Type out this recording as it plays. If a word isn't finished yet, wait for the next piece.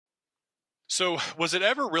So, was it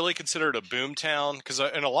ever really considered a boom town? Because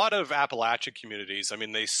in a lot of Appalachian communities, I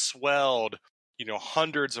mean, they swelled,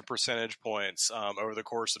 hundreds of percentage points over the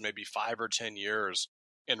course of maybe 5 or 10 years,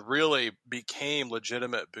 and really became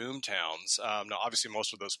legitimate boom towns. Now, obviously,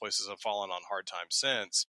 most of those places have fallen on hard times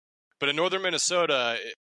since. But in northern Minnesota,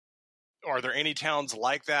 are there any towns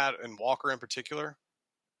like that, and Walker in particular?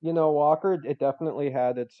 Walker, it definitely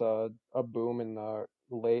had its a boom in the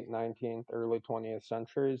late 19th, early 20th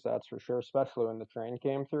centuries, that's for sure, especially when the train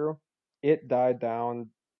came through. It died down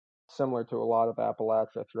similar to a lot of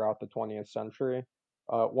Appalachia throughout the 20th century.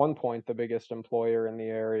 At one point, the biggest employer in the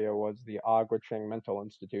area was the Agua-Ching Mental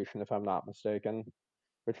Institution, if I'm not mistaken,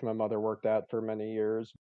 which my mother worked at for many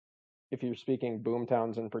years. If you're speaking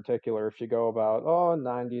boomtowns in particular, if you go about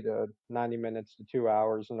 90 to 90 minutes to 2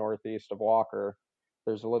 hours northeast of Walker,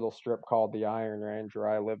 there's a little strip called the Iron Range where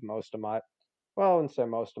I lived most of my well, I wouldn't say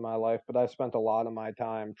most of my life, but I spent a lot of my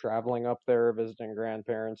time traveling up there, visiting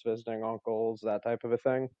grandparents, visiting uncles, that type of a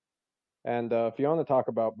thing. And if you want to talk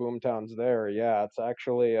about boomtowns there, yeah, it's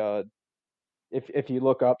actually if you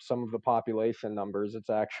look up some of the population numbers,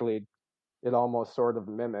 it almost sort of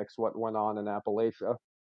mimics what went on in Appalachia.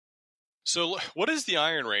 So, what is the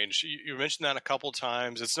Iron Range? You mentioned that a couple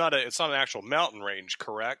times. It's not an actual mountain range,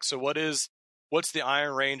 correct? So, what's the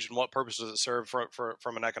Iron Range, and what purpose does it serve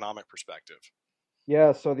from an economic perspective?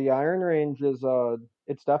 Yeah, so the Iron Range is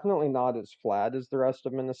it's definitely not as flat as the rest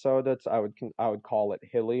of Minnesota. I would call it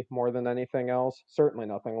hilly more than anything else. Certainly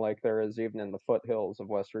nothing like there is even in the foothills of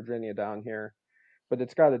West Virginia down here. But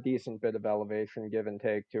it's got a decent bit of elevation give and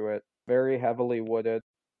take to it. Very heavily wooded.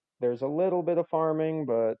 There's a little bit of farming,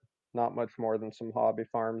 but not much more than some hobby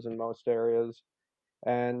farms in most areas.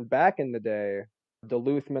 And back in the day,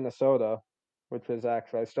 Duluth, Minnesota, which is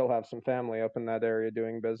actually, I still have some family up in that area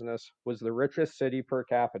doing business, was the richest city per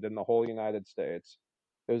capita in the whole United States.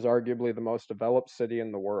 It was arguably the most developed city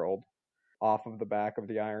in the world off of the back of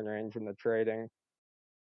the Iron Range and the trading.